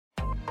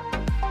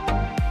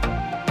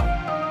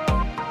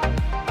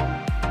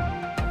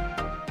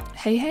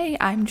Hey,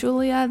 I'm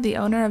Julia, the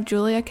owner of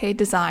Julia K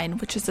Design,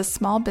 which is a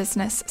small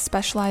business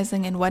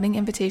specializing in wedding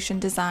invitation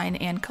design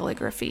and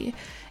calligraphy.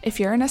 If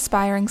you're an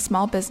aspiring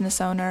small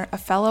business owner, a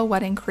fellow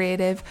wedding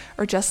creative,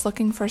 or just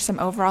looking for some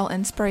overall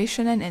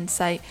inspiration and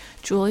insight,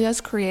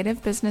 Julia's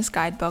Creative Business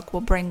Guidebook will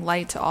bring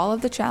light to all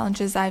of the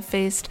challenges I've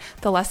faced,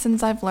 the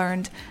lessons I've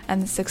learned,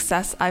 and the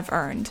success I've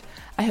earned.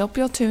 I hope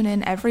you'll tune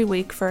in every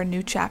week for a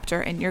new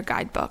chapter in your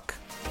guidebook.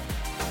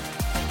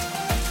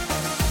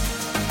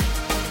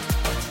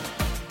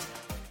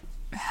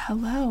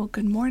 Hello,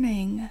 good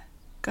morning,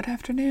 good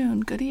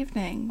afternoon, good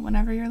evening,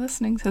 whenever you're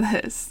listening to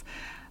this.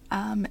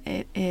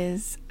 It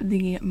is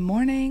the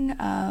morning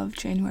of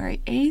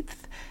January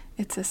 8th.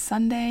 It's a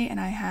Sunday, and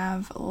I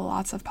have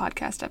lots of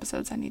podcast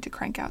episodes I need to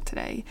crank out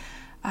today.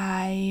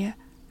 I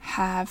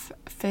have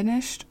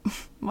finished,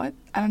 I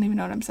don't even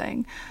know what I'm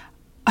saying.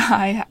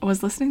 I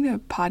was listening to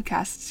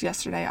podcasts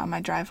yesterday on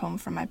my drive home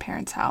from my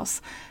parents' house,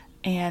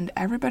 and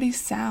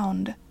everybody's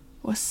sound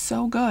was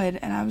so good,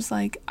 and I was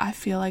like, I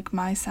feel like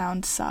my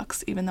sound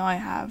sucks even though I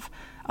have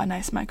a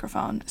nice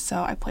microphone.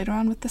 So I played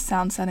around with the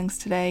sound settings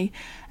today,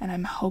 and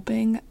I'm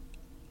hoping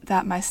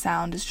that my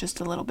sound is just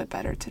a little bit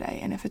better today,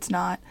 and if it's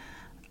not,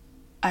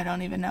 I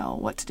don't even know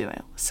what to do.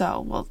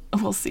 So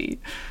we'll see.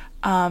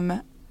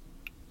 Hello,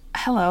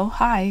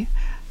 hi,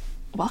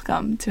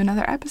 welcome to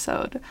another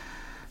episode.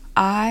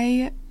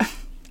 I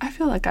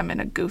feel like I'm in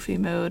a goofy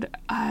mood.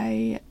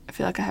 I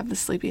feel like I have the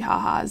sleepy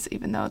ha-has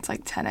even though it's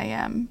like 10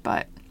 a.m.,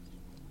 but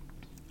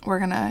we're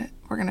gonna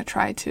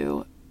try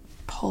to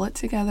pull it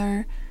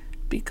together,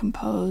 be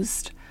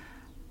composed.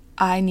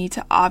 I need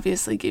to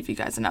obviously give you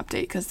guys an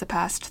update because the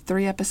past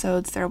 3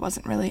 episodes there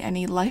wasn't really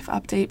any life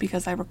update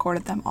because I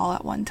recorded them all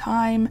at one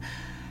time,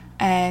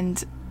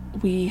 and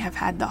we have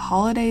had the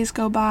holidays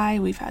go by,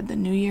 we've had the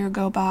new year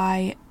go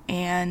by,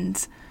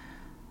 and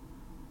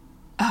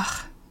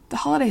the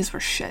holidays were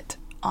shit,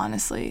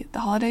 honestly. The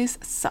holidays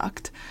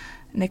sucked.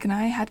 Nick and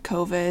I had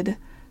COVID,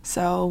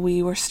 so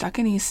we were stuck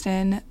in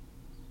Easton,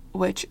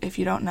 which, if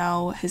you don't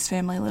know, his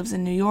family lives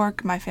in New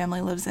York. My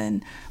family lives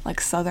in like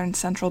southern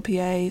central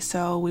PA,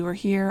 so we were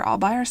here all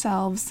by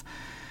ourselves,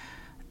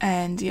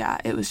 and yeah,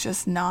 it was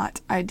just not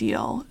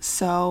ideal.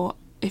 So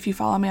if you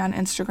follow me on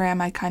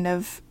Instagram, I kind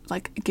of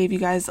like gave you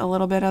guys a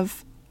little bit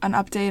of an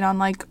update on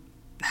like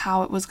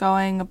how it was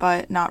going,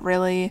 but not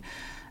really.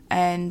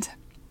 And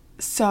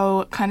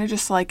so kind of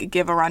just like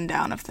give a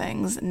rundown of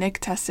things. Nick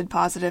tested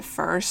positive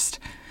first,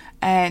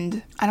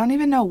 and I don't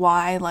even know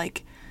why,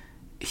 like,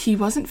 he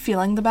wasn't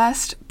feeling the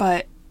best,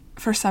 but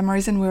for some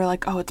reason we were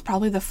like, oh, it's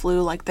probably the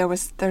flu. Like there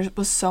was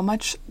so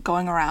much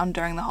going around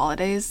during the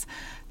holidays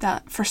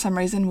that for some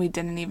reason we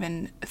didn't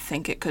even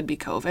think it could be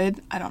COVID.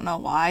 I don't know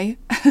why.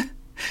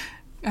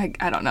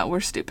 I don't know.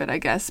 We're stupid, I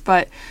guess.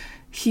 But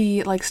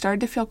he like started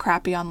to feel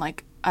crappy on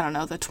like, I don't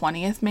know, the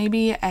 20th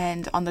maybe.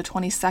 And on the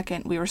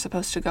 22nd, we were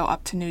supposed to go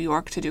up to New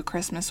York to do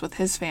Christmas with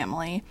his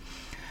family.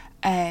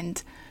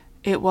 And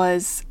it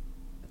was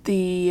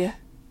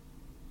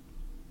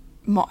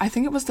I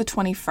think it was the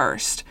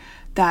 21st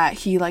that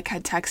he like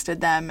had texted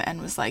them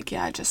and was like,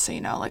 yeah, just so you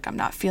know, like I'm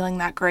not feeling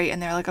that great.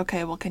 And they're like,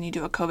 okay, well, can you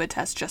do a COVID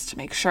test just to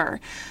make sure?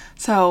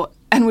 So,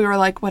 and we were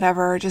like,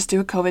 whatever, just do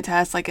a COVID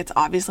test. Like it's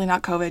obviously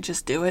not COVID,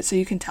 just do it so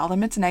you can tell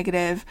them it's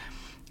negative.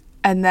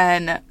 And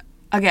then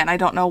again, I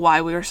don't know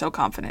why we were so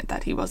confident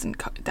that he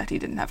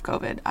didn't have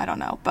COVID. I don't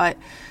know. But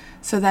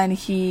so then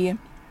he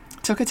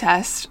took a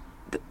test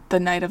the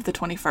night of the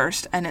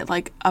 21st, and it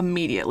like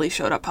immediately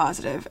showed up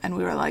positive, and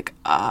we were like,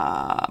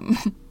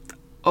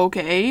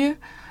 okay,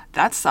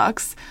 that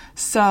sucks.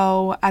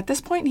 So at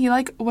this point he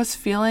like was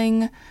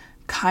feeling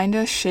kind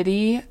of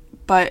shitty,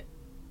 but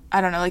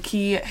I don't know, like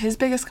his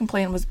biggest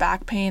complaint was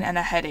back pain and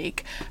a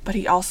headache, but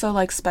he also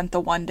like spent the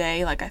one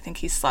day, like I think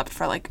he slept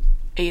for like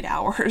 8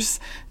 hours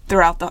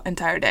throughout the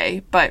entire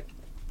day, but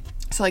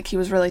so, like, he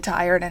was really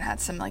tired and had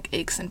some, like,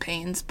 aches and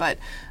pains, but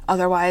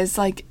otherwise,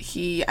 like,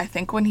 I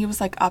think when he was,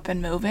 like, up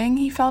and moving,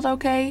 he felt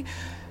okay.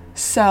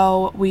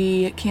 So,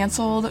 we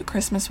canceled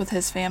Christmas with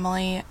his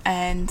family,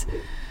 and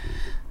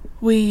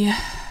we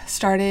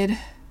started,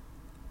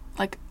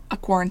 like, a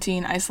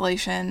quarantine,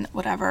 isolation,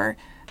 whatever.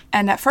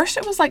 And at first,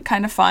 it was, like,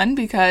 kind of fun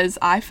because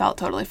I felt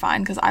totally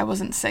fine because I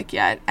wasn't sick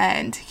yet,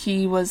 and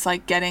he was,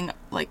 like, getting,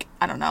 like,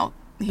 I don't know,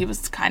 he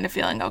was kind of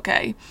feeling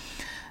okay.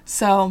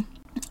 So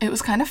it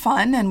was kind of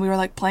fun, and we were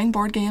like playing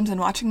board games and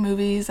watching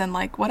movies and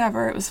like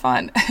whatever, it was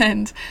fun.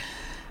 And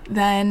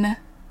then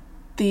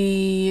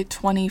the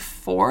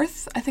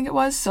 24th, I think it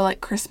was, so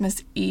like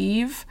Christmas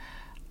Eve,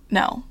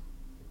 no,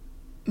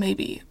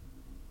 maybe,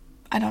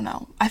 I don't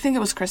know, I think it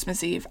was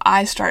Christmas Eve,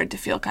 I started to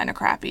feel kind of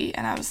crappy,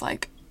 and I was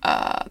like,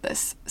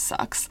 this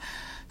sucks.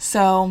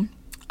 So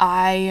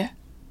I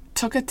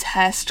took a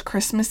test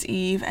Christmas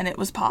Eve, and it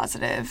was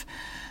positive,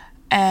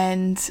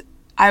 and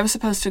I was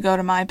supposed to go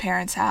to my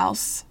parents'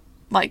 house,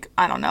 like,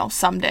 I don't know,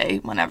 someday,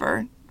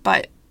 whenever,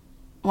 but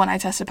when I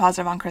tested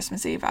positive on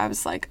Christmas Eve, I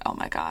was like, oh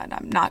my God,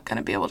 I'm not going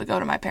to be able to go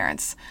to my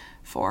parents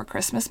for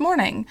Christmas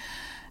morning.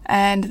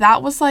 And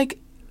that was like,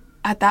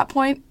 at that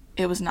point,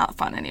 it was not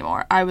fun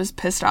anymore. I was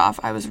pissed off.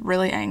 I was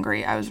really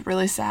angry. I was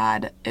really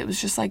sad. It was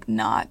just like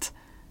not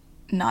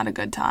a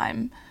good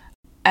time.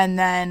 And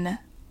then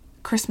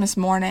Christmas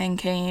morning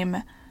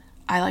came.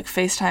 I like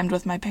FaceTimed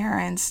with my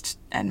parents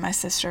and my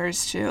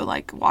sisters to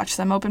like watch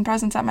them open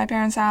presents at my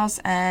parents' house,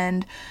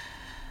 and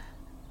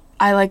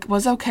I like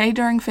was okay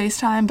during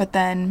FaceTime, but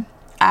then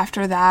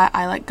after that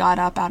I like got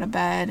up out of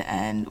bed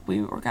and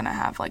we were gonna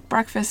have like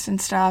breakfast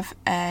and stuff,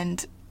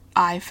 and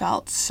I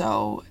felt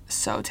so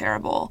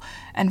terrible.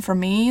 And for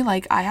me,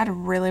 like I had a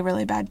really,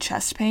 really bad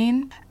chest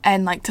pain,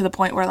 and like to the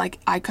point where like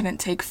I couldn't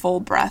take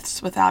full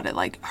breaths without it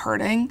like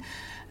hurting.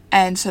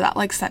 And so that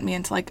like sent me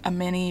into like a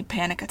mini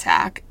panic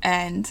attack.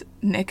 And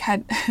Nick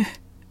had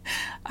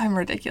I'm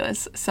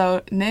ridiculous.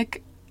 So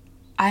Nick,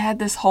 I had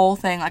this whole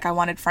thing, like I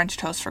wanted French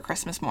toast for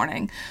Christmas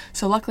morning.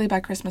 So luckily by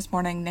Christmas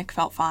morning, Nick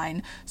felt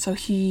fine. So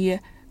he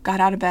got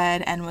out of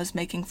bed and was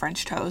making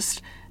French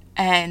toast.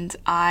 And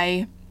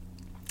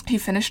he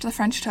finished the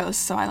French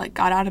toast, so I like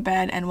got out of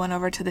bed and went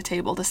over to the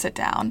table to sit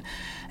down.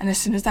 And as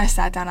soon as I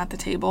sat down at the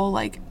table,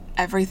 like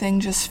everything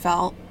just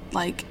felt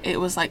like it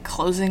was like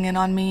closing in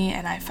on me,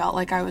 and I felt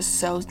like I was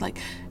so like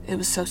it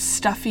was so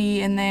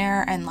stuffy in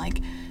there, and like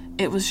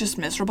it was just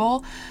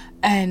miserable.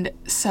 And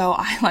so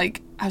I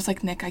was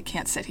like, Nick, I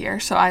can't sit here.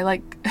 So I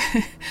like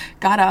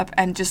got up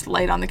and just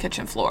laid on the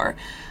kitchen floor.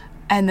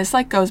 And this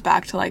like goes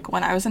back to like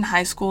when I was in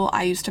high school,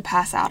 I used to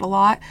pass out a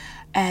lot.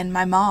 And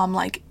my mom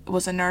like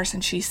was a nurse,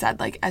 and she said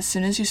like as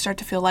soon as you start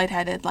to feel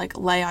lightheaded, like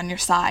lay on your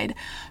side.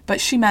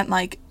 But she meant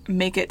like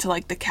make it to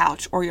like the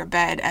couch or your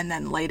bed and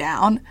then lay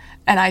down.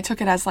 And I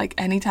took it as like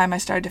anytime I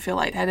started to feel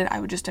lightheaded, I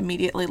would just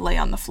immediately lay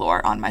on the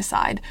floor on my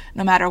side,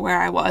 no matter where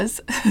I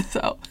was.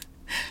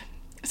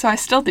 So I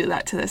still do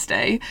that to this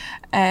day.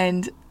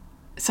 And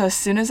so as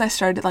soon as I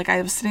started, like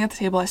I was sitting at the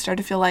table, I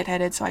started to feel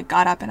lightheaded, so I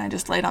got up and I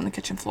just laid on the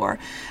kitchen floor.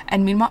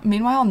 And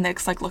meanwhile,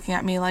 Nick's like looking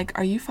at me like,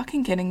 are you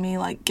fucking kidding me?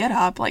 Like, get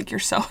up, like you're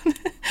so,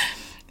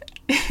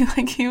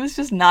 like he was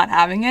just not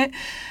having it.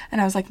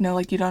 And I was like, no,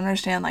 like you don't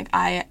understand, like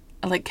I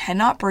like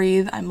cannot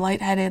breathe, I'm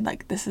lightheaded,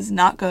 like this is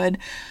not good.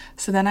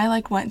 So then I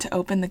like went to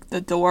open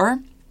the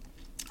door,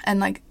 and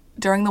like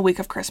during the week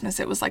of Christmas,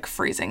 it was like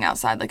freezing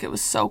outside, like it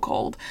was so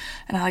cold.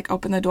 And I like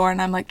opened the door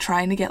and I'm like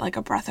trying to get like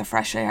a breath of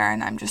fresh air,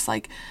 and I'm just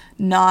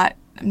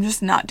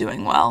not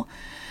doing well.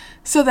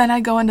 So then I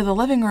go into the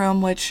living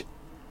room, which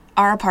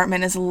our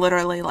apartment is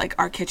literally like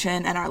our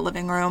kitchen and our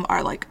living room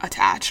are like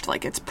attached.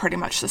 Like it's pretty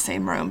much the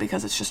same room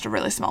because it's just a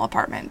really small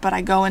apartment. But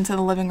I go into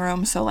the living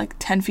room, so like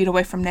 10 feet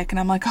away from Nick, and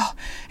I'm like, oh,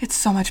 it's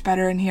so much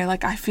better in here.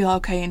 Like I feel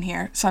okay in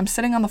here. So I'm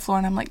sitting on the floor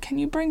and I'm like, can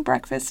you bring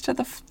breakfast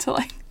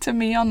to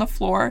me on the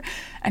floor?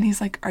 And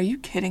he's like, are you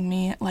kidding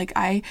me? Like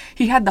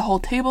he had the whole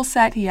table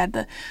set. He had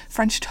the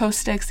French toast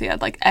sticks. He had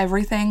like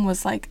everything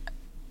was like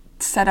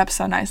set up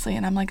so nicely.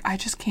 And I'm like, I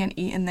just can't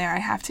eat in there. I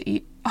have to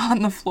eat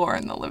on the floor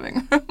in the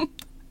living room.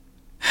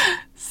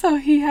 So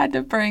he had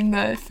to bring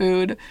the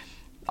food,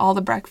 all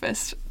the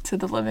breakfast, to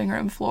the living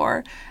room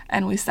floor,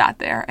 and we sat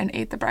there and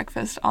ate the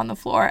breakfast on the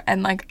floor.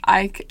 And like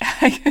I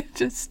could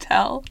just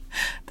tell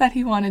that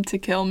he wanted to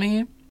kill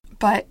me,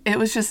 but it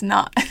was just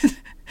not.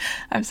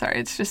 I'm sorry,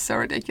 it's just so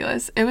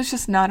ridiculous. It was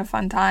just not a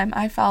fun time.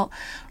 I felt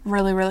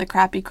really, really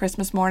crappy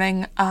Christmas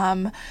morning,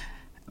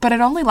 but it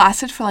only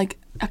lasted for like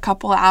a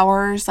couple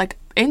hours. Like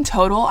in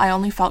total, I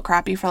only felt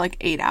crappy for like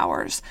 8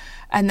 hours.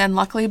 And then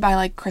luckily by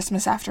like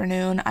Christmas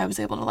afternoon, I was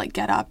able to like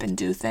get up and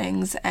do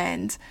things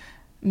and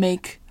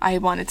I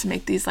wanted to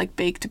make these like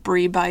baked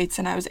brie bites,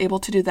 and I was able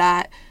to do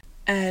that.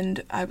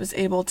 And I was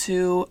able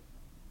to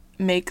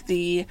make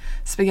the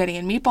spaghetti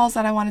and meatballs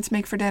that I wanted to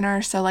make for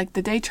dinner. So like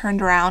the day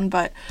turned around,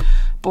 but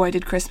boy,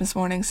 did Christmas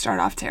morning start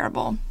off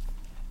terrible.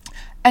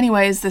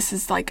 Anyways, this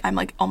is like, I'm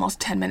like almost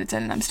 10 minutes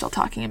in and I'm still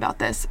talking about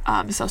this.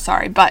 So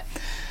sorry. But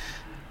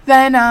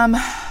then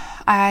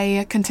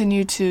I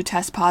continued to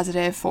test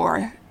positive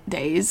for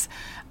days.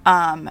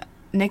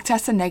 Nick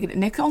tested negative.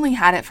 Nick only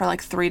had it for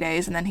like 3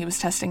 days, and then he was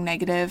testing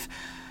negative.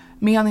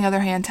 Me, on the other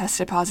hand,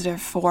 tested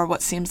positive for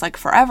what seems like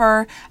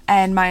forever,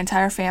 and my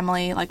entire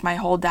family, like my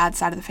whole dad's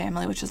side of the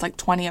family, which is like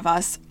 20 of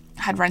us,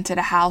 had rented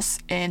a house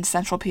in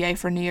Central PA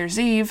for New Year's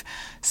Eve.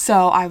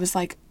 So I was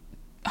like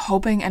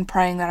hoping and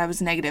praying that I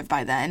was negative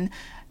by then.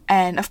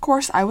 And of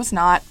course I was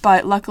not,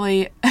 but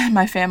luckily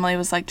my family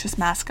was like, just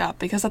mask up,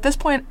 because at this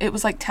point it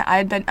was like I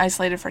had been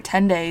isolated for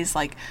 10 days.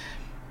 Like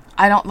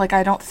I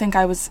don't think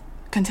I was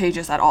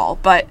contagious at all.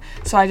 But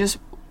so I just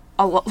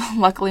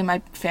luckily my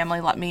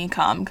family let me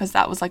come, because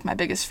that was like my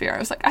biggest fear. I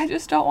was like, I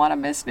just don't want to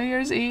miss New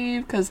Year's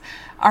Eve, because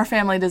our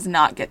family does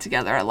not get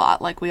together a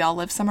lot. Like we all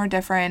live somewhere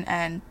different,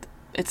 and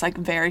it's like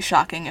very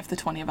shocking if the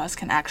 20 of us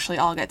can actually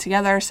all get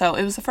together. So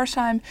it was the first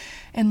time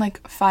in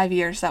like 5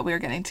 years that we were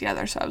getting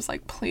together. So I was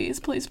like,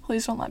 please, please,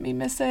 please don't let me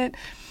miss it.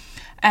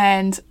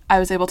 And I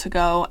was able to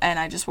go, and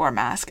I just wore a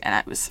mask, and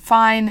I was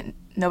fine.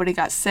 Nobody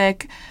got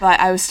sick, but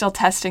I was still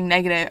testing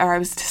negative, or I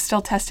was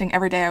still testing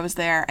every day I was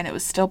there, and it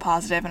was still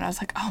positive, and I was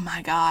like, oh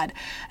my God.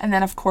 And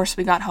then, of course,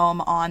 we got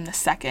home on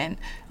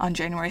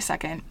January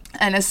 2nd,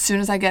 and as soon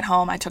as I get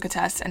home, I took a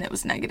test, and it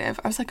was negative.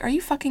 I was like, are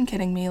you fucking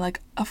kidding me? Like,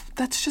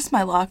 that's just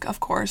my luck, of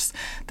course,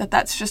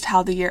 that's just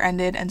how the year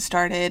ended and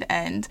started,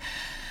 and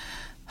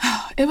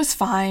it was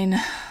fine.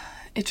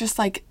 It just,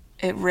 like,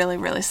 it really,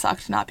 really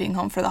sucked not being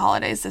home for the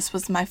holidays. This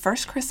was my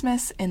first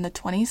Christmas in the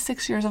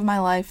 26 years of my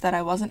life that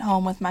I wasn't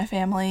home with my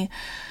family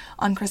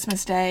on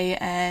Christmas Day.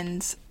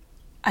 And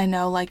I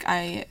know, like,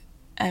 I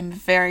am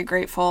very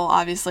grateful,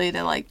 obviously,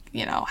 to, like,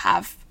 you know,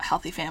 have a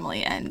healthy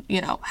family and,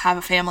 you know, have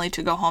a family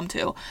to go home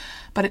to.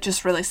 But it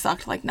just really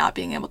sucked, like, not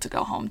being able to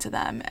go home to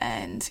them.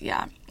 And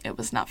yeah, it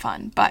was not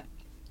fun. But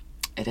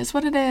it is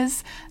what it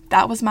is.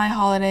 That was my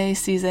holiday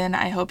season.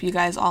 I hope you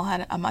guys all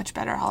had a much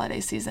better holiday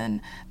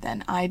season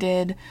than I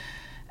did.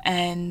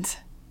 And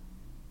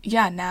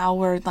yeah, now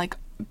we're like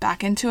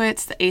back into it.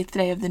 It's the 8th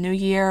day of the new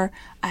year.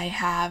 I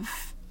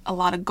have a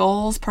lot of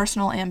goals,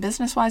 personal and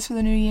business-wise, for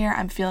the new year.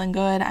 I'm feeling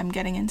good. I'm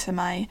getting into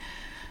my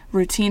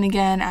routine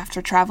again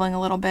after traveling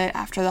a little bit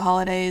after the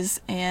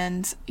holidays.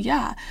 And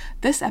yeah,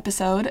 this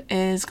episode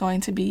is going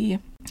to be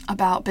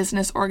about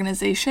business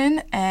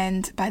organization,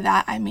 and by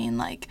that I mean,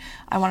 like,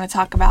 I want to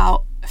talk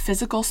about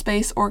physical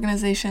space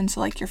organization, so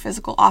like your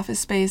physical office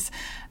space,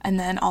 and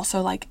then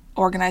also like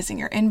organizing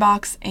your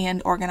inbox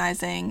and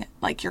organizing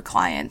like your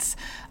clients.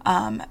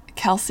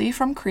 Kelsey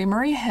from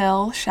Creamery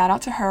Hill, shout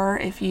out to her.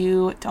 If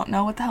you don't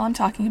know what the hell I'm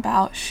talking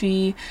about,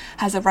 she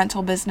has a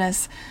rental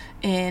business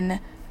in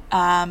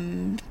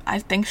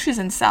I think she's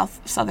in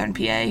southern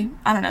PA. I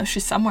don't know,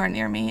 she's somewhere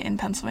near me in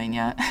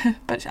Pennsylvania,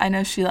 but I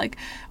know she like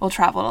will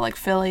travel to like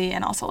Philly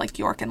and also like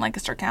York and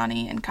Lancaster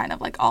County and kind of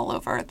like all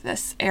over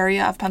this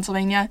area of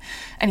Pennsylvania.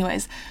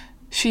 Anyways,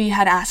 she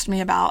had asked me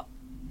about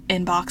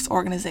inbox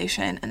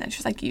organization, and then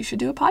she's like, you should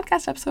do a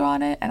podcast episode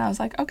on it. And I was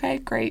like, okay,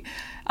 great.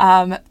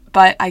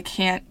 But I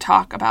can't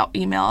talk about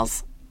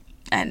emails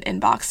and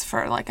inbox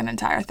for like an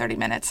entire 30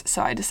 minutes.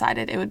 So I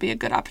decided it would be a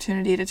good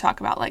opportunity to talk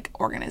about like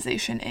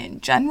organization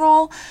in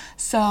general.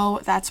 So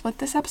that's what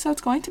this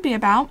episode's going to be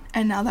about.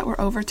 And now that we're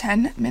over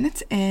 10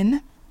 minutes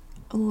in,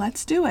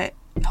 let's do it.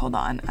 Hold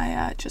on.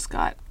 I just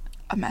got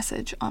a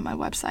message on my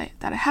website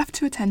that I have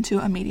to attend to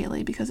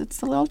immediately because it's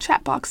the little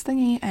chat box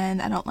thingy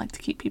and I don't like to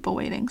keep people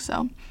waiting.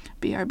 So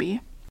BRB.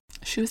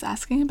 She was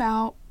asking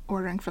about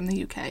ordering from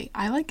the UK.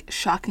 I like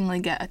shockingly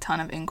get a ton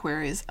of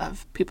inquiries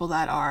of people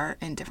that are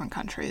in different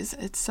countries.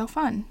 It's so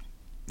fun.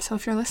 So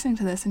if you're listening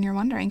to this and you're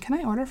wondering, can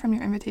I order from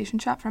your invitation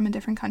shop from a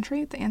different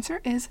country? The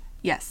answer is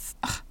yes.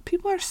 Ugh,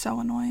 people are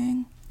so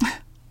annoying.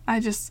 I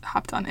just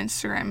hopped on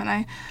Instagram and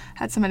I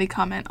had somebody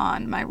comment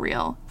on my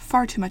reel.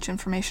 Far too much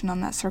information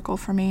on that circle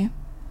for me.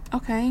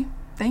 Okay,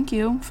 thank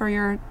you for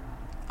your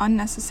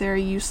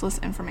unnecessary, useless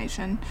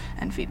information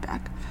and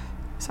feedback.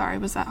 Sorry,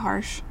 was that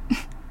harsh?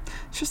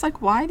 It's just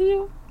like, why do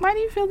you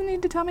feel the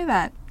need to tell me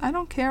that? I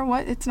don't care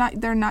what,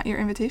 they're not your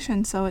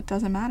invitation, so it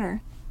doesn't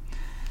matter.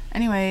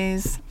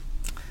 Anyways,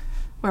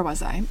 where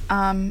was I?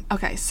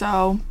 Okay,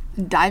 so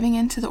diving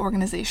into the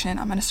organization,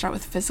 I'm going to start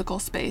with physical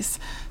space.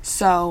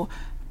 So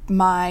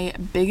my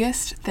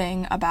biggest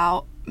thing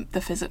about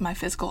my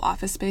physical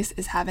office space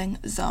is having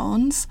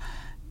zones.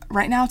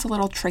 Right now it's a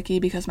little tricky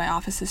because my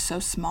office is so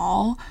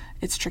small.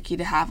 It's tricky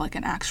to have like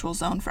an actual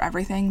zone for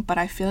everything, but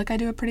I feel like I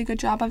do a pretty good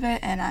job of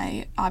it, and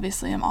I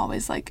obviously am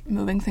always like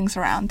moving things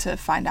around to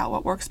find out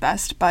what works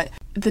best. But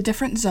the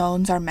different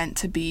zones are meant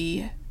to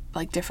be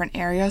like different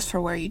areas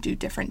for where you do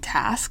different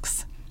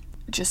tasks.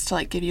 Just to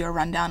like give you a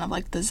rundown of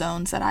like the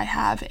zones that I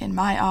have in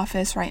my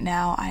office right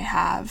now, I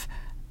have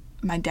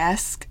my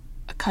desk,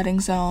 a cutting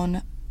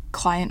zone,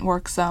 client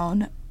work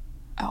zone.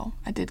 Oh,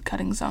 I did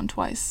cutting zone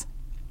twice.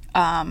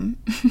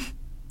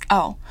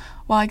 Oh,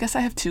 well, I guess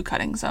I have 2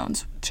 cutting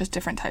zones, just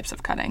different types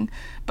of cutting,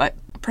 but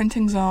a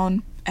printing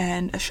zone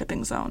and a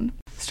shipping zone.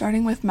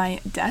 Starting with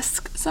my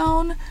desk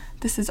zone,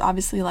 this is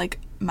obviously like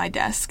my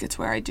desk. It's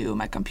where I do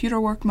my computer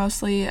work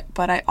mostly,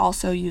 but I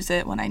also use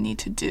it when I need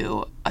to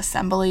do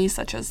assembly,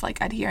 such as like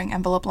adhering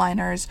envelope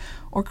liners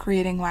or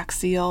creating wax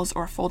seals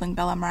or folding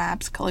vellum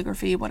wraps,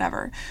 calligraphy,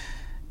 whatever.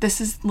 This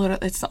is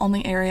it's the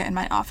only area in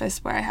my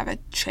office where I have a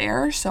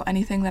chair, so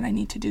anything that I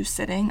need to do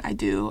sitting, I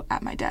do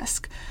at my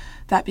desk.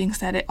 That being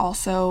said, it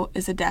also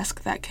is a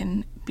desk that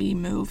can be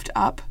moved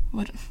up,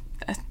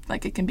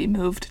 like it can be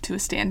moved to a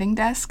standing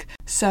desk.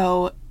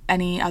 So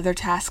any other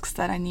tasks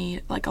that I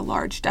need like a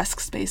large desk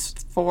space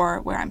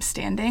for where I'm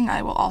standing,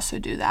 I will also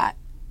do that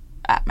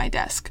at my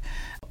desk.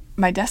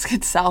 My desk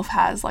itself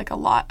has like a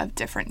lot of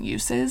different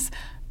uses,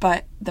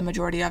 but the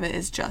majority of it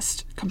is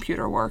just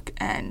computer work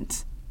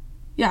and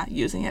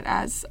using it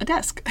as a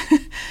desk.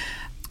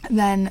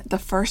 Then the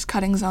first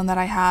cutting zone that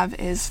I have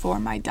is for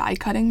my die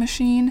cutting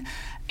machine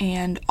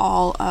and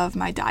all of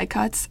my die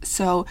cuts.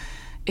 So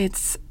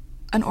it's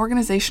an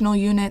organizational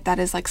unit that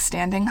is like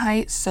standing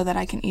height so that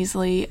I can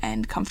easily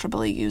and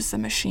comfortably use the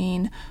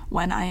machine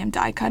when I am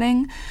die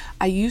cutting.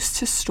 I used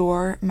to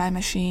store my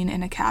machine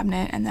in a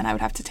cabinet and then I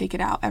would have to take it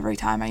out every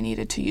time I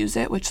needed to use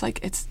it, which like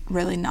it's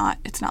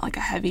not like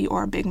a heavy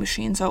or a big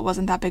machine, so it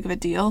wasn't that big of a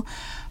deal.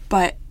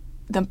 But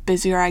the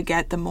busier I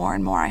get, the more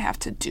and more I have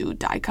to do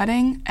die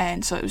cutting,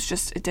 and so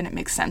it didn't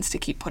make sense to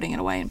keep putting it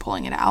away and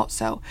pulling it out.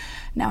 So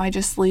now I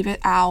just leave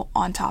it out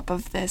on top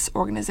of this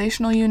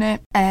organizational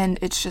unit, and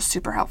it's just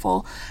super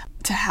helpful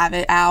to have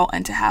it out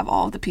and to have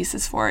all of the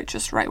pieces for it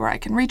just right where I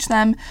can reach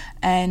them.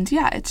 And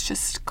yeah, it's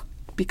just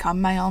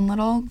become my own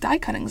little die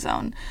cutting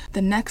zone.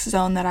 The next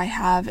zone that I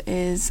have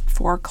is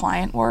for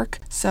client work.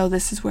 So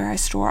this is where I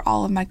store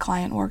all of my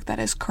client work that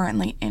is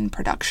currently in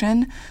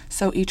production.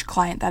 So each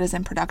client that is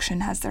in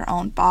production has their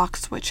own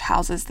box, which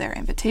houses their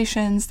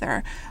invitations,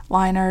 their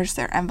liners,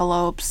 their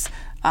envelopes,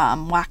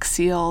 wax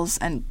seals,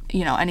 and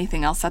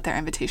anything else that their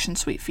invitation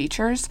suite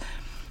features.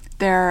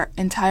 Their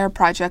entire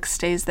project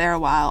stays there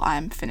while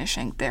I'm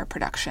finishing their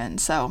production.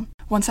 So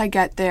once I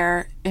get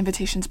their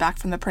invitations back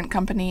from the print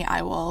company,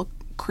 I will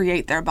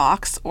create their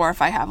box, or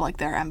if I have like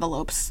their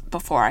envelopes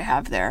before I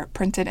have their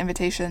printed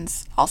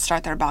invitations, I'll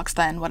start their box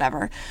then,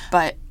 whatever.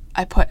 But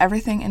I put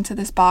everything into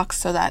this box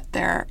so that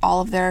all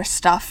of their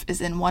stuff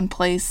is in one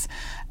place,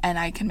 and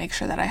I can make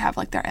sure that I have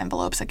like their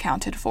envelopes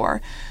accounted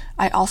for.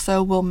 I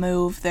also will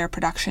move their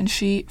production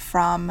sheet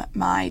from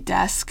my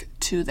desk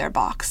to their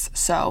box.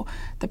 So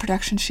the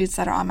production sheets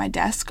that are on my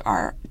desk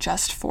are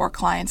just for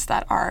clients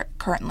that are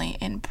currently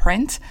in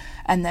print,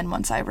 and then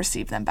once I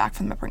receive them back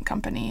from the print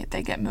company,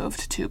 they get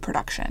moved to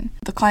production.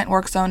 The client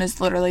work zone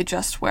is literally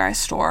just where I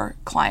store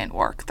client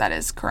work that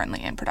is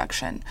currently in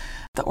production.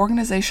 The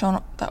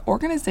organizational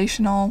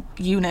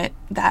unit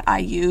that I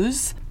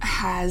use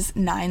has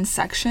 9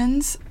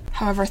 sections.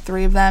 However,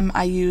 3 of them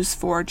I use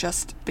for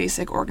just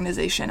basic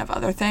organization of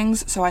other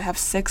things. So I have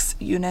 6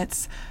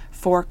 units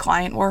for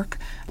client work.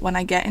 When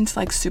I get into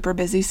like super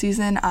busy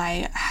season,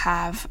 I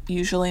have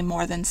usually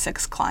more than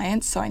 6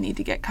 clients, so I need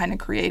to get kind of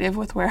creative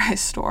with where I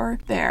store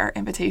their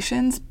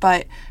invitations.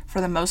 But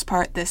for the most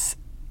part, this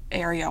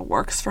area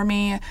works for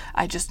me.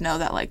 I just know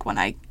that like when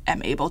I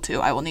am able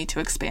to, I will need to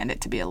expand it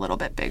to be a little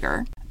bit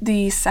bigger.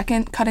 The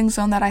second cutting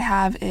zone that I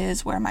have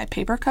is where my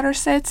paper cutter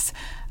sits.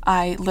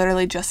 I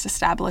literally just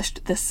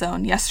established this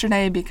zone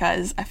yesterday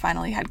because I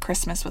finally had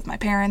Christmas with my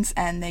parents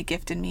and they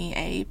gifted me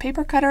a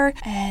paper cutter,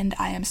 and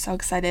I am so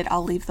excited.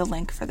 I'll leave the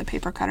link for the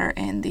paper cutter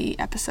in the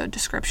episode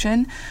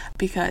description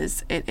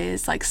because it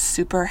is like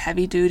super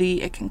heavy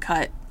duty. It can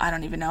cut, I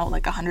don't even know,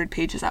 like 100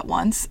 pages at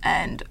once,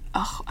 and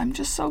I'm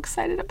just so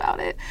excited about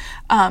it.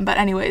 But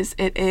anyways,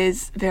 it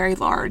is very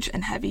large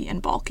and heavy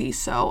and bulky,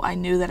 so I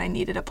knew that I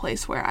needed a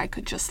place where I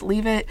could just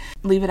leave it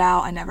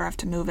out. I never have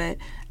to move it,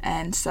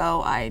 and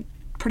so I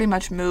pretty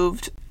much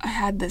moved. I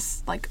had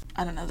this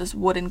this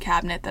wooden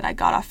cabinet that I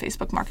got off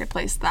Facebook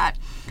Marketplace that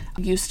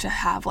used to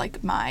have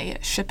like my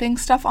shipping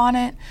stuff on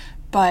it,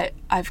 but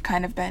I've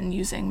kind of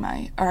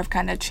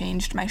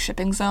changed my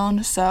shipping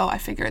zone, so I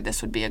figured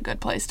this would be a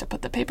good place to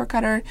put the paper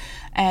cutter,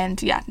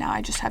 and yeah, now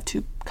I just have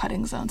 2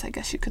 cutting zones, I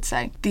guess you could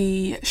say.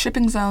 The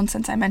shipping zone,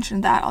 since I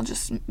mentioned that, I'll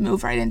just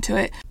move right into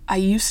it. I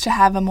used to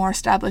have a more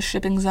established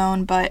shipping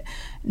zone, but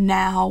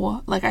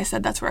now, like I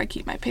said, that's where I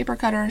keep my paper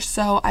cutter,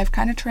 so I've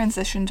kind of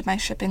transitioned my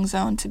shipping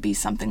zone to be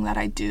something that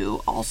I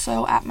do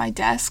also at my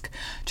desk,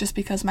 just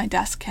because my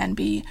desk can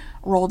be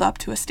rolled up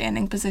to a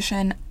standing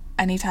position.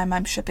 Anytime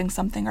I'm shipping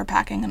something or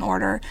packing an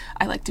order,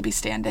 I like to be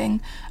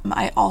standing.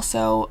 I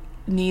also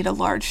need a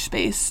large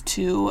space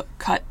to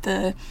cut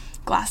the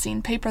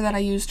glassine paper that I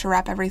use to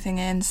wrap everything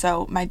in,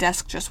 so my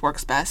desk just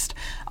works best.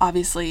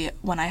 Obviously,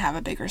 when I have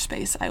a bigger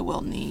space, I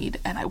will need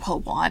and I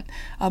will want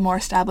a more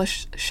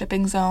established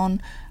shipping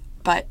zone,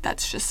 but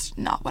that's just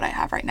not what I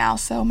have right now,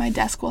 so my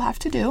desk will have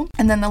to do.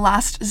 And then the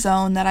last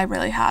zone that I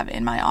really have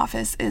in my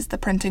office is the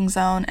printing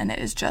zone, and it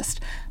is just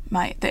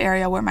the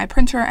area where my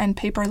printer and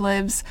paper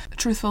lives.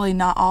 Truthfully,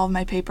 not all of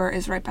my paper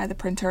is right by the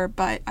printer,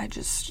 but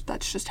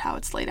that's just how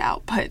it's laid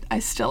out. But I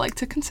still like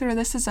to consider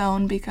this a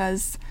zone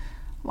because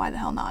why the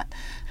hell not?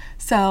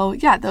 So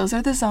yeah, those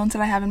are the zones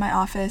that I have in my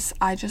office.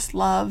 I just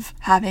love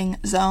having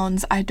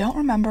zones. I don't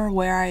remember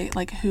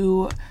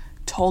who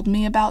told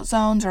me about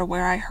zones or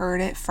where I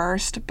heard it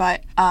first,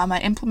 but I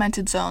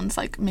implemented zones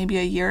like maybe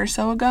a year or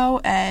so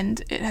ago,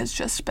 and it has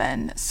just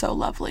been so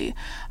lovely.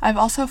 I've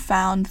also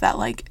found that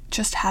like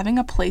just having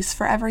a place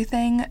for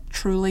everything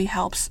truly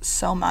helps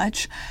so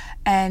much.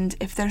 And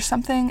if there's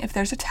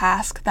a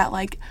task that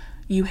like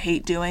you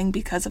hate doing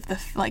because of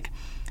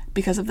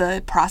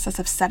the process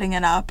of setting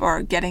it up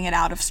or getting it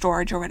out of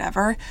storage or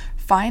whatever,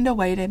 find a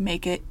way to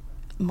make it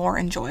more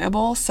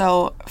enjoyable.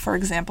 So for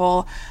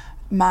example,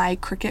 my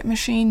Cricut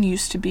machine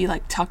used to be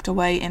like tucked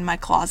away in my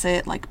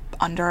closet, like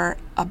under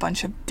a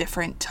bunch of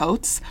different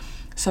totes.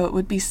 So it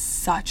would be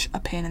such a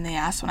pain in the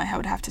ass when I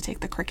would have to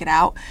take the Cricut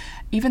out.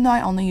 Even though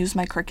I only use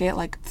my Cricut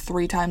like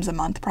 3 times a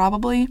month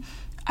probably,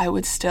 I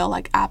would still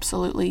like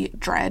absolutely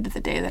dread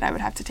the day that I would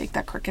have to take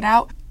that Cricut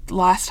out.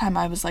 Last time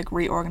I was like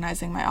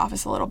reorganizing my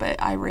office a little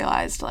bit, I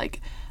realized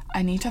like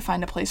I need to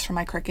find a place for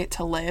my Cricut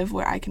to live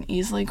where I can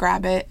easily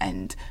grab it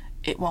and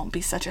it won't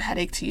be such a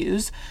headache to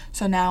use.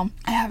 So now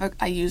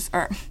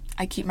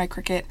I keep my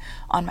Cricut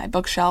on my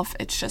bookshelf.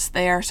 It's just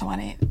there, so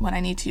when I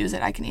need to use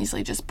it, I can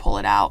easily just pull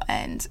it out,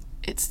 and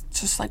it's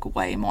just like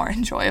way more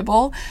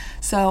enjoyable.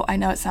 So I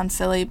know it sounds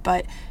silly,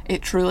 but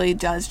it truly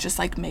does just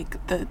like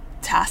make the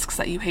tasks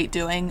that you hate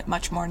doing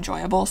much more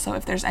enjoyable. So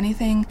if there's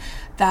anything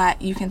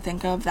that you can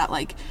think of that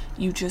like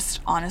you just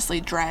honestly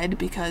dread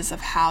because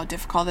of how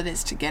difficult it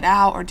is to get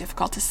out or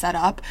difficult to set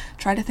up,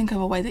 try to think of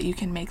a way that you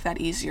can make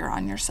that easier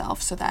on yourself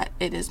so that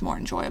it is more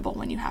enjoyable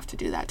when you have to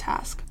do that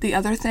task. The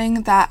other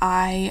thing that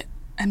I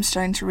am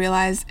starting to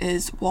realize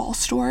is wall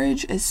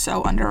storage is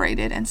so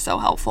underrated and so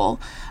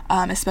helpful,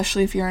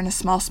 especially if you're in a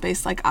small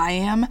space like I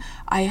am.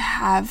 I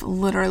have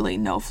literally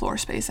no floor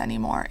space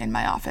anymore in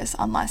my office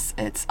unless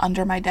it's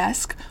under my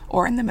desk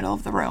or in the middle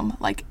of the room.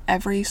 Like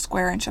every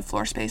square inch of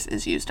floor space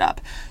is used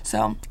up.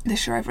 So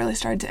this year I've really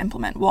started to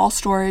implement wall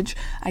storage.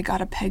 I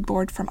got a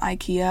pegboard from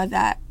IKEA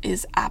that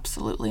is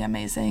absolutely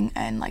amazing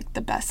and like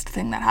the best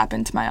thing that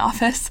happened to my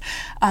office.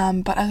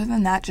 But other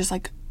than that, just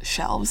like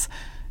shelves.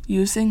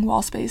 Using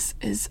wall space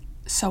is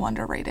so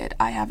underrated.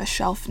 I have a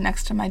shelf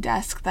next to my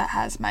desk that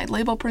has my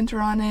label printer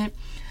on it,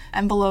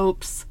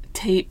 envelopes,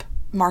 tape,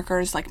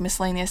 markers, like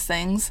miscellaneous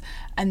things.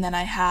 And then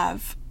I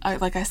have,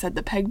 like I said,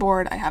 the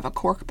pegboard. I have a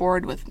cork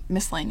board with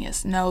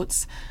miscellaneous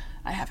notes.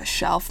 I have a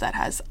shelf that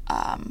has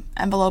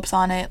envelopes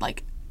on it.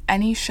 Like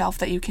any shelf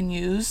that you can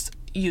use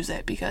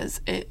it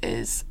because it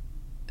is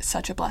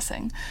such a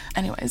blessing.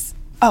 Anyways.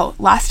 Oh,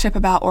 last tip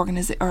about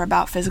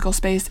about physical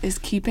space is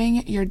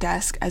keeping your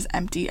desk as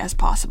empty as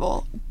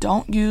possible.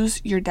 Don't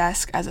use your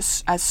desk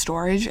as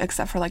storage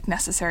except for like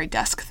necessary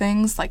desk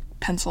things like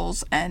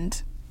pencils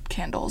and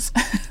candles.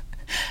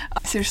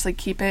 Seriously,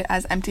 keep it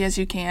as empty as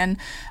you can.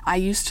 I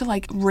used to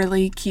like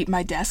really keep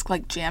my desk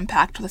like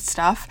jam-packed with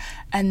stuff,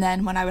 and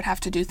then when I would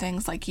have to do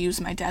things like use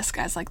my desk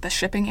as like the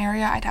shipping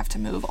area, I'd have to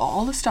move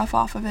all the stuff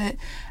off of it,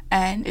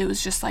 and it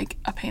was just like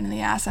a pain in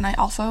the ass. And I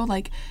also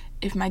like,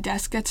 if my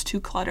desk gets too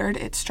cluttered,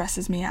 it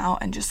stresses me out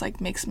and just like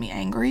makes me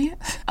angry.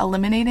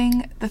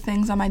 Eliminating the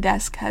things on my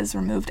desk has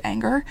removed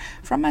anger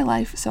from my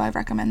life, so I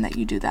recommend that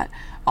you do that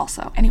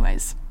also.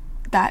 Anyways,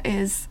 that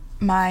is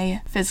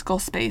my physical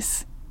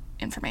space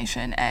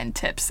information and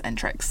tips and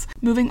tricks.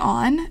 Moving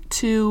on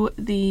to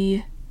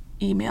the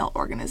email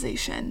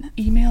organization.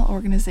 Email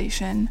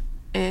organization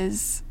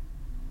is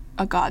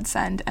a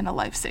godsend and a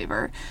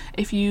lifesaver.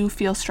 If you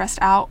feel stressed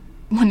out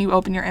when you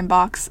open your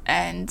inbox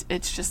and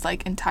it's just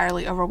like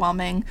entirely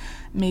overwhelming,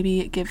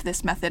 maybe give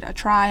this method a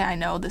try. I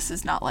know this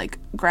is not like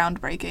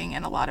groundbreaking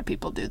and a lot of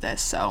people do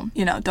this, so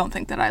don't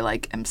think that I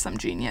like am some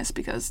genius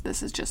because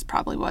this is just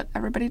probably what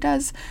everybody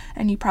does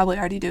and you probably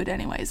already do it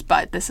anyways,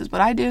 but this is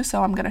what I do,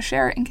 so I'm gonna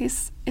share it in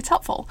case it's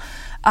helpful.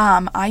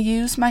 I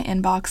use my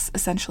inbox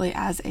essentially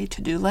as a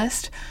to-do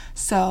list.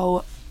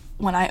 So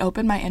when I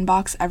open my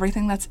inbox,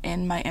 everything that's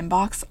in my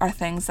inbox are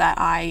things that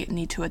I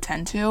need to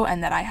attend to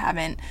and that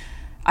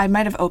I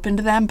might have opened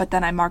them, but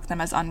then I mark them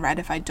as unread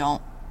if I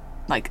don't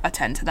like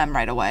attend to them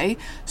right away.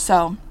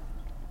 So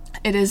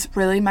it is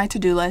really my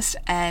to-do list,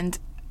 and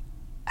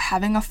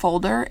having a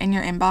folder in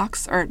your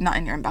inbox, or not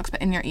in your inbox,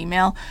 but in your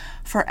email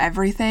for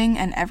everything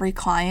and every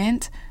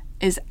client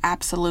is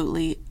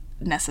absolutely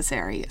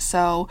necessary.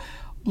 So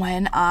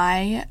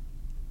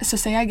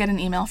say I get an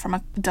email from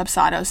a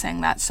Dubsado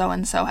saying that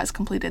so-and-so has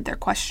completed their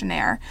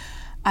questionnaire,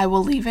 I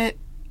will leave it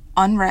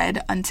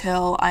unread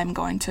until I'm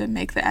going to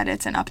make the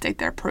edits and update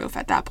their proof.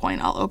 At that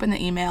point, I'll open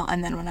the email,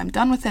 and then when I'm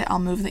done with it, I'll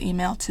move the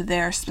email to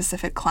their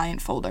specific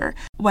client folder.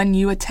 When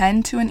you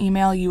attend to an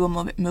email, you will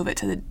move it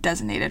to the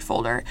designated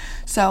folder.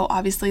 So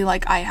obviously,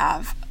 like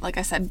I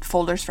said,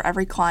 folders for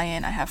every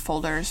client. I have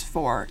folders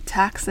for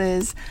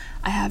taxes.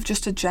 I have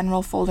just a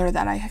general folder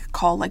that I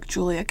call like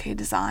Julia K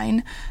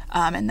Design,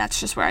 and that's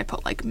just where I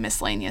put like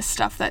miscellaneous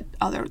stuff that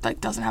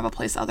doesn't have a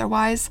place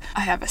otherwise.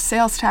 I have a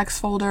sales tax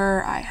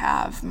folder. I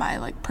have my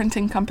like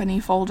printing company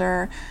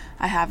folder.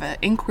 I have an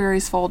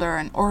inquiries folder,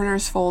 an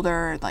orders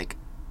folder, like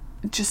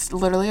just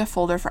literally a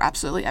folder for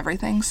absolutely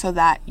everything, so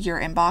that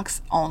your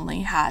inbox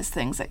only has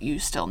things that you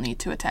still need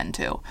to attend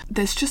to.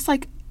 This just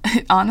like,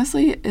 it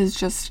honestly is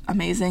just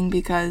amazing,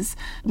 because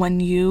when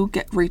you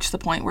reach the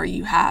point where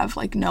you have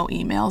like no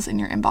emails in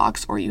your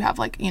inbox, or you have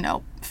like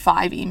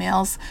 5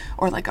 emails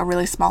or like a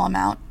really small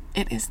amount,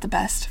 it is the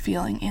best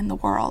feeling in the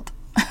world.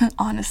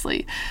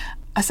 Honestly,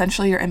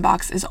 essentially your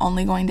inbox is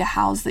only going to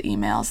house the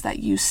emails that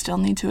you still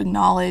need to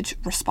acknowledge,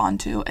 respond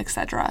to,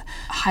 etc.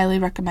 Highly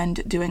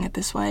recommend doing it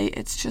this way.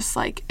 It's just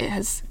like, it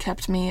has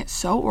kept me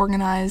so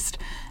organized,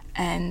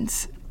 and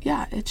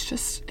yeah, it's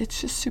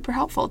just super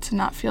helpful to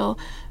not feel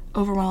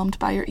overwhelmed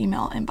by your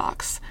email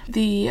inbox.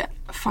 The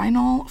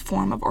final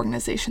form of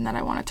organization that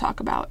I want to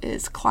talk about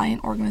is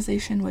client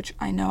organization, which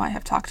I know I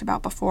have talked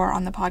about before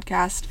on the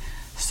podcast,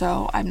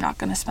 so I'm not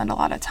going to spend a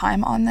lot of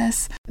time on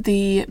this.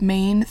 The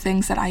main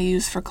things that I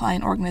use for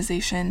client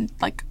organization,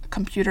 like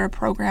computer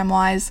program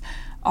wise,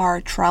 are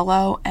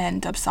Trello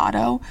and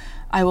Dubsado.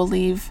 I will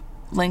leave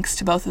links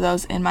to both of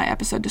those in my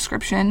episode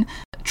description.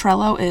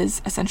 Trello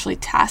is essentially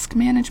task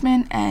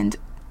management and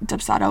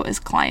Dubsado is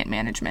client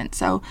management.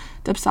 So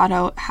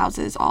Dubsado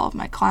houses all of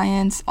my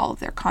clients, all of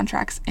their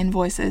contracts,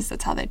 invoices,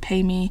 that's how they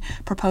pay me,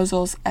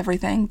 proposals,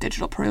 everything,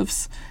 digital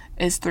proofs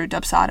is through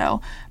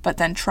Dubsado. But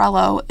then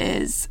Trello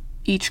is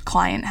each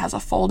client has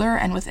a folder,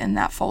 and within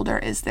that folder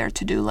is their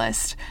to-do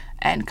list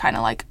and kind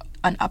of like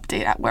an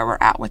update at where we're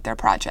at with their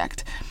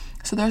project.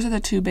 So those are the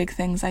two big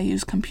things I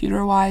use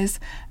computer-wise.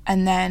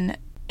 And then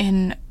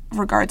in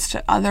regards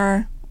to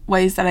other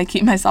ways that I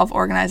keep myself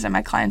organized and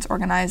my clients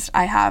organized,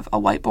 I have a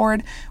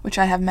whiteboard, which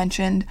I have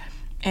mentioned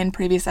in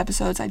previous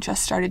episodes. I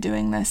just started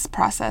doing this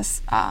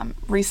process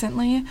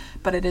recently,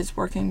 but it is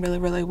working really,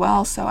 really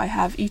well. So I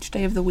have each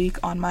day of the week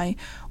on my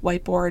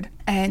whiteboard,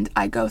 and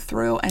I go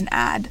through and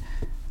add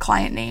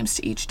client names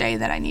to each day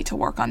that I need to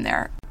work on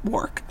their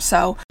work.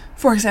 So,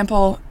 for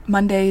example,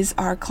 Mondays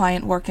are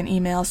client work and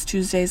emails,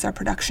 Tuesdays are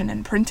production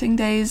and printing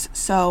days.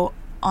 So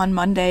on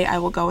Monday, I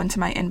will go into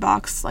my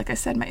inbox. Like I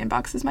said, my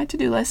inbox is my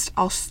to-do list.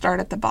 I'll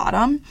start at the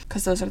bottom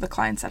because those are the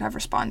clients that have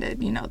responded,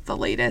 the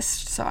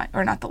latest.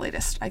 Or not the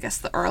latest, I guess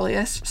the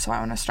earliest. So I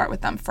want to start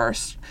with them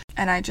first.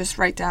 And I just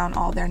write down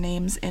all their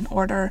names in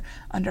order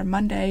under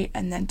Monday.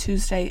 And then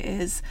Tuesday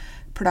is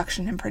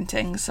production and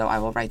printing. So I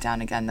will write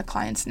down again the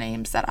clients'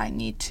 names that I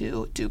need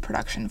to do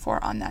production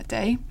for on that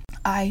day.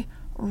 I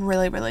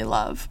really, really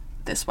love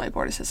this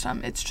whiteboard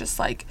system. It's just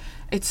like,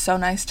 it's so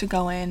nice to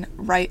go in,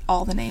 write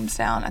all the names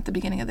down at the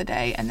beginning of the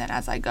day, and then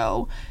as I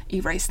go,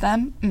 erase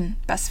them.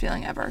 Best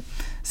feeling ever.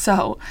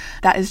 So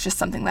that is just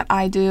something that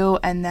I do.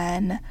 And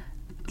then,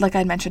 like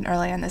I mentioned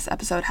earlier in this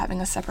episode, having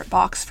a separate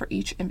box for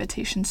each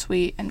invitation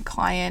suite and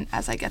client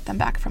as I get them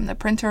back from the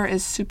printer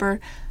is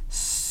super,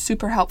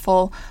 super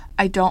helpful.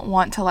 I don't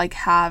want to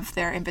have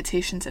their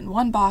invitations in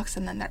one box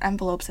and then their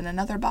envelopes in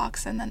another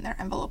box and then their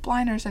envelope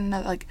liners in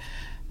another.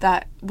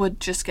 That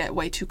would just get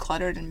way too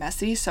cluttered and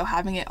messy. So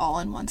having it all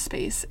in one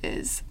space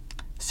is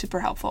super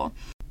helpful.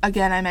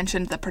 Again, I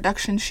mentioned the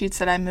production sheets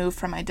that I move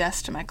from my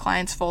desk to my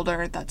clients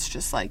folder. That's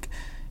just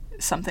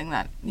something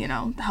that,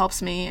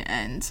 helps me,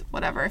 and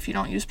whatever. If you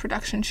don't use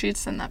production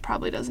sheets, then that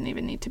probably doesn't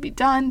even need to be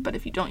done. But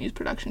if you don't use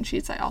production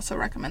sheets, I also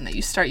recommend that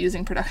you start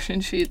using production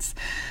sheets.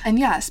 And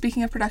yeah,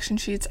 speaking of production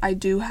sheets, I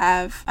do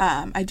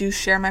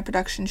share my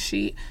production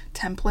sheet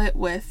template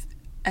with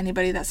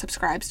anybody that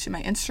subscribes to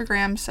my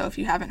Instagram. So if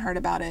you haven't heard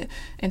about it,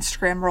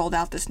 Instagram rolled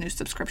out this new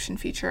subscription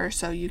feature,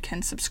 so you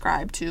can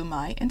subscribe to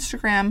my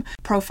Instagram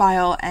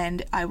profile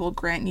and I will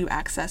grant you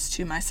access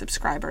to my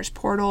subscribers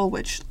portal,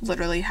 which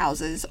literally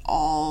houses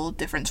all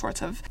different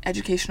sorts of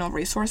educational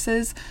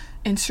resources.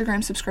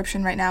 Instagram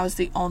subscription right now is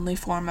the only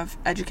form of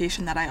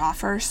education that I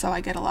offer, so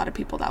I get a lot of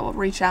people that will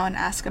reach out and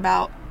ask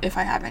about if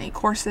I have any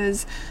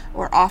courses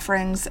or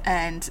offerings,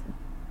 and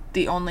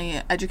the only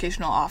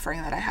educational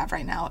offering that I have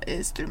right now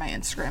is through my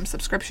Instagram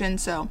subscription.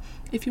 So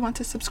if you want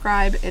to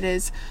subscribe, it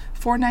is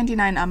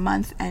 $4.99 a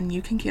month and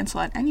you can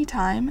cancel at any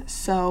time.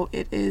 So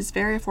it is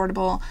very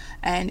affordable.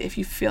 And if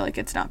you feel like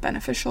it's not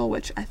beneficial,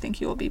 which I think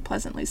you will be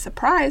pleasantly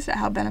surprised at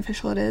how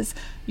beneficial it is,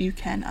 you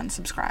can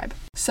unsubscribe.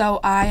 So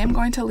I am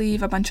going to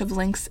leave a bunch of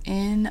links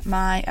in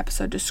my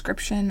episode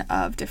description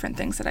of different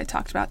things that I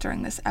talked about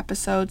during this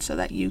episode so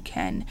that you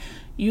can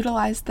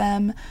utilize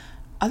them.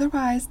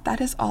 Otherwise,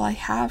 that is all I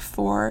have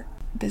for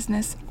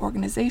business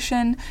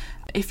organization.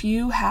 If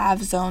you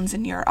have zones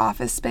in your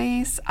office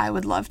space, I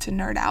would love to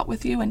nerd out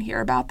with you and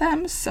hear about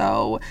them.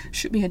 So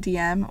shoot me a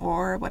DM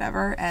or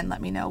whatever and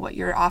let me know what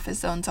your office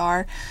zones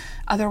are.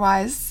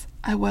 Otherwise,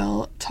 I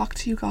will talk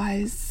to you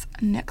guys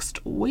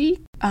next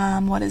week.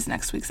 What is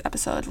next week's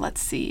episode?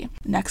 Let's see.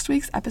 Next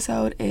week's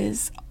episode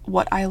is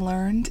what I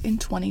learned in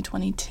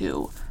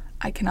 2022.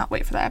 I cannot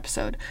wait for that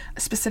episode.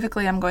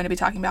 Specifically, I'm going to be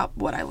talking about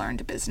what I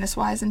learned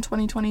business-wise in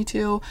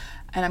 2022,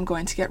 and I'm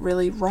going to get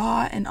really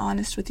raw and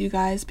honest with you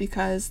guys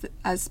because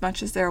as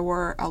much as there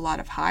were a lot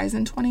of highs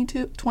in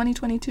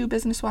 2022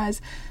 business-wise,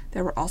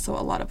 there were also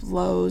a lot of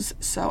lows,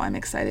 so I'm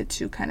excited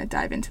to kind of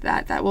dive into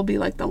that. That will be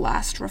the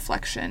last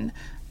reflection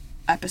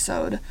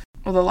episode,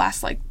 or the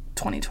last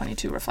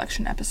 2022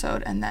 reflection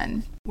episode, and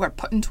then we're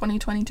putting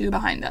 2022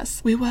 behind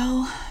us. We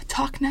will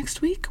talk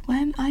next week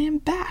when I am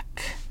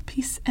back.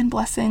 Peace and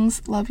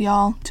blessings. Love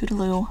y'all.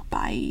 Toodaloo.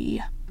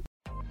 Bye.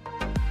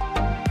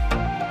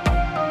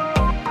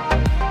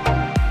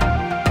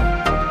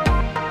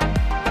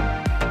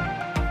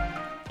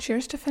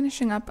 Cheers to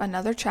finishing up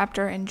another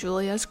chapter in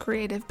Julia's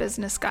Creative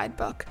Business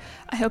Guidebook.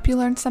 I hope you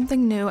learned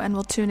something new and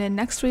will tune in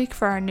next week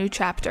for our new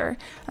chapter.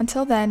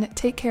 Until then,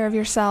 take care of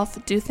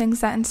yourself, do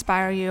things that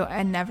inspire you,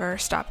 and never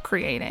stop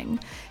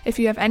creating. If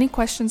you have any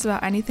questions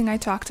about anything I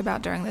talked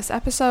about during this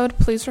episode,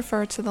 please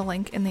refer to the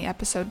link in the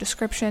episode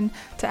description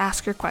to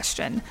ask your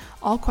question.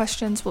 All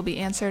questions will be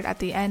answered at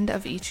the end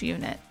of each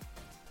unit.